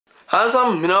Hej alle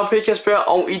sammen, mit navn er Kjasper,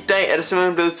 og i dag er det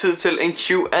simpelthen blevet tid til en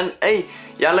Q&A.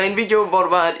 Jeg lavede en video, hvor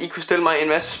det var, at I kunne stille mig en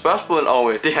masse spørgsmål,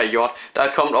 og det har jeg gjort. Der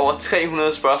er kommet over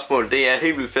 300 spørgsmål, det er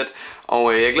helt vildt fedt.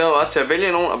 Og jeg glæder mig bare til at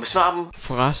vælge nogen og besvare dem.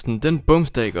 Forresten, den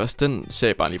bumsdag også, den ser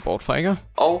jeg bare lige bort fra, ikke?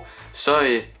 Og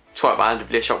så tror jeg bare, at det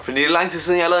bliver sjovt, fordi det er lang tid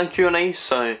siden, jeg har lavet en Q&A,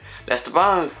 så lad os da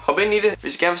bare hoppe ind i det.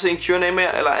 Hvis I gerne vil se en Q&A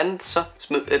mere eller andet, så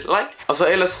smid et like. Og så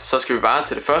ellers, så skal vi bare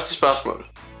til det første spørgsmål.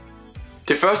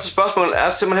 Det første spørgsmål er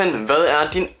simpelthen, hvad er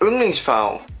din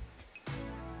yndlingsfarve?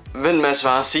 Vent med at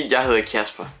svare og sige, jeg hedder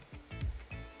Kjasper.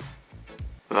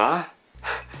 Hvad?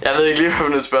 Jeg ved ikke lige, hvad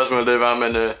for et spørgsmål det var,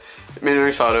 men min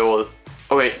yndlingsfarve er rød.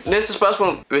 Okay, næste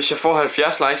spørgsmål. Hvis jeg får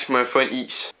 70 likes, må jeg få en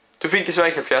is. Du fik desværre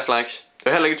ikke 70 likes. Det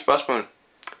var heller ikke et spørgsmål.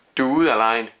 Du er ude af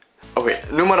lejen. Okay,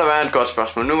 nu må der være et godt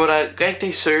spørgsmål. Nu må der et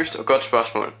rigtig seriøst og godt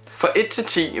spørgsmål. Fra 1 til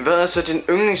 10, hvad er så din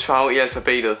yndlingsfarve i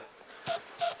alfabetet?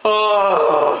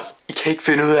 I kan ikke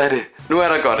finde ud af det. Nu er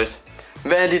der godt et.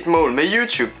 Hvad er dit mål med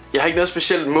YouTube? Jeg har ikke noget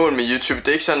specielt mål med YouTube. Det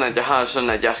er ikke sådan, at jeg har sådan,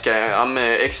 at jeg skal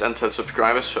ramme x antal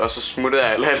subscribers, og så smutter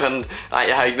jeg eller et eller andet. Nej,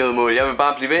 jeg har ikke noget mål. Jeg vil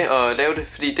bare blive ved og lave det,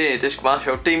 fordi det er sgu meget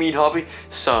sjovt. Det er min hobby,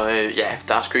 så ja,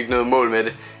 der er sgu ikke noget mål med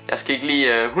det. Jeg skal ikke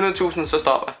lige 100.000, så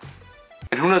stopper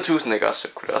jeg. Men 100.000 ikke også, så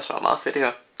kunne det også være meget fedt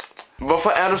her. Hvorfor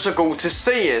er du så god til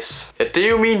CS? Ja, det er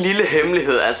jo min lille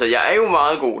hemmelighed. Altså, jeg er jo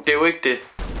meget god. Det er jo ikke det.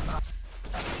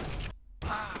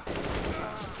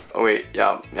 Okay,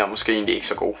 jeg er måske egentlig ikke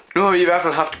så god. Nu har vi i hvert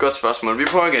fald haft et godt spørgsmål. Vi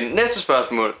prøver igen. Næste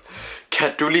spørgsmål.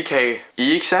 Kan du lide kage? I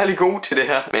er ikke særlig gode til det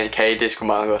her, men kage, det er sgu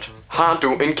meget godt. Har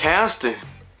du en kæreste?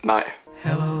 Nej.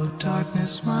 Hello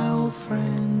darkness, my old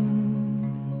friend.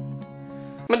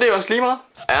 Men det er også lige meget.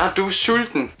 Er du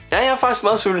sulten? Ja, jeg er faktisk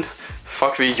meget sulten.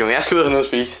 Fuck video, jeg skal ud og have noget at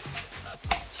spise.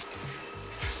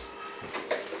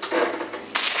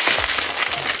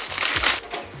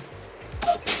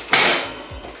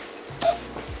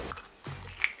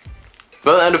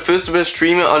 Hvad er det fedeste ved at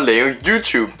streame og lave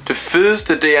YouTube? Det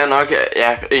fedeste, det er nok,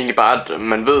 ja, egentlig bare, at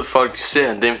man ved, at folk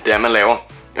ser det er, man laver.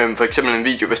 For eksempel en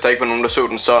video, hvis der ikke var nogen, der så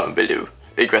den, så ville det jo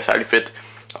ikke være særlig fedt.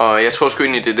 Og jeg tror sgu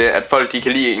egentlig, det er det, at folk de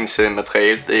kan lide ens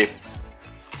materiale. Det,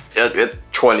 jeg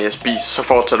tror lige, at spise, så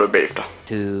fortsætter du bagefter.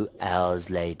 2 hours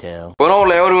later. Hvornår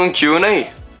laver du en Q&A?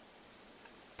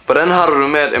 Hvordan har du det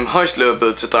med, at højst er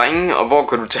blevet til drenge, og hvor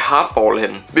går du til hardball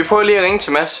hen? Vi prøver lige at ringe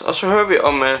til Mads, og så hører vi,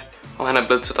 om han er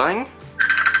blevet til drenge.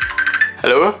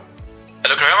 Hallo? Hallo, kan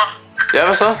du høre mig? Ja,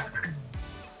 hvad så?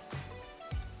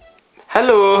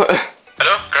 Hallo?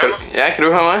 Hallo, kan du høre mig? Ja, kan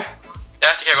du høre mig? Ja,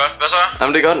 det kan jeg godt. Hvad så?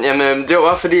 Jamen, det er godt. Jamen, det var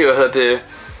bare fordi, jeg havde det...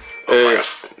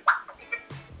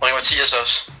 Ringer Mathias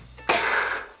også.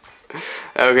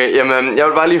 Ja, okay. Jamen, jeg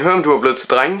vil bare lige høre, om du er blevet til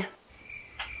drenge.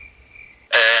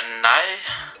 Nej.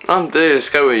 Nå, det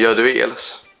skrev i JDV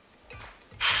ellers.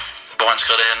 Hvor han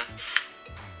skrev det henne?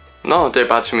 Nå, det er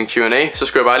bare til min Q&A. Så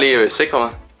skal jeg bare lige sikre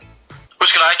mig.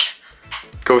 Husk at like.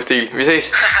 God stil. Vi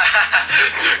ses.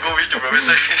 God video, bro. Vi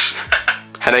ses.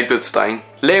 Han er ikke blevet til drenge.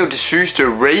 Lav det sygeste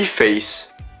rayface.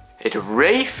 Et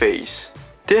rayface?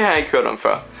 Det har jeg ikke hørt om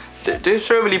før. Det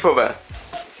søger vi lige på, hvad?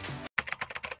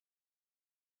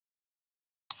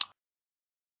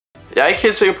 Jeg er ikke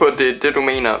helt sikker på, at det er det, du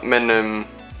mener, men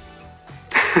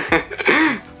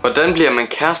hvordan bliver man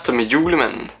kærester med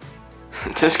julemanden?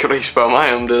 Det skal du ikke spørge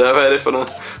mig om det der. Hvad er det for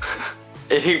noget?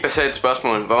 Et helt basalt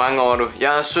spørgsmål. Hvor mange år er du?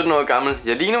 Jeg er 17 år gammel.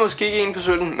 Jeg ligner måske ikke en på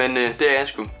 17, men det er jeg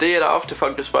sgu. Det er der ofte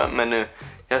folk, der spørger, men jeg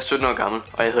er 17 år gammel,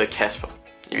 og jeg hedder Kjasper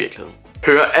i virkeligheden.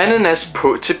 Hører ananas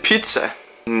på til pizza?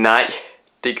 Nej,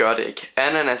 det gør det ikke.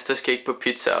 Ananas, det skal ikke på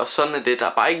pizza, og sådan er det. Der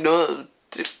er bare ikke noget...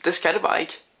 Det skal det bare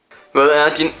ikke. Hvad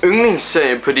er din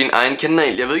yndlingsserie på din egen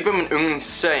kanal? Jeg ved ikke, hvad min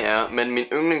yndlingsserie er, men min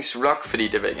yndlingsvlog, fordi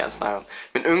det vil jeg gerne snakke om.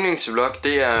 Min yndlingsvlog,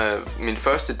 det er min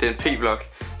første DNP-vlog,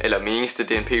 eller min eneste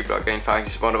DNP-vlog rent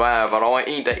faktisk, hvor der var over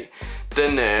en dag.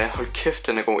 Den, hold kæft,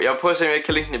 den er god. Jeg vil prøve at se, om jeg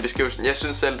kan linke den i beskrivelsen. Jeg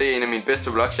synes selv, det er en af mine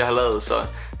bedste vlogs, jeg har lavet, så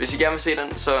hvis I gerne vil se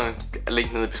den, så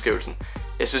link ned i beskrivelsen.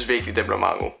 Jeg synes virkelig, den blev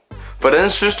meget god. Hvordan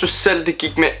synes du selv, det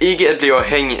gik med ikke at blive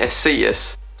afhængig af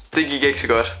CS? Det gik ikke så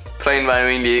godt. Planen var jo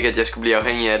egentlig ikke, at jeg skulle blive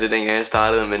afhængig af det, dengang jeg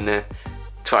startede, men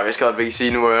tror jeg vist godt, vi kan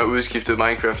sige, nu hvor jeg har udskiftet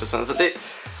Minecraft og sådan, så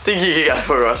det gik ikke alt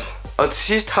for godt. Og til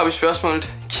sidst har vi spørgsmålet,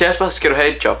 Kjasper, skal du have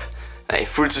et job? Nej,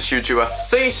 fuldtids-YouTuber.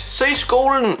 Ses i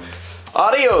skolen!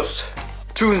 Adios!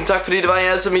 Tusind tak, fordi det var,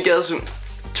 jeg altid gad så...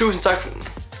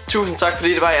 Tusind tak,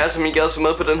 fordi det var, jeg altid gad så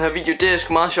med på den her video. Det er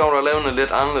sgu meget sjovt at lave noget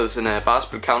lidt anderledes, end at bare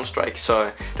spille Counter-Strike, så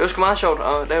det var sgu meget sjovt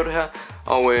at lave det her.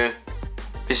 Og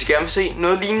hvis I gerne vil se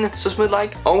noget lignende, så smid et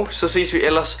like, og så ses vi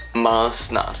ellers meget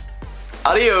snart.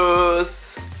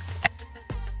 Adios!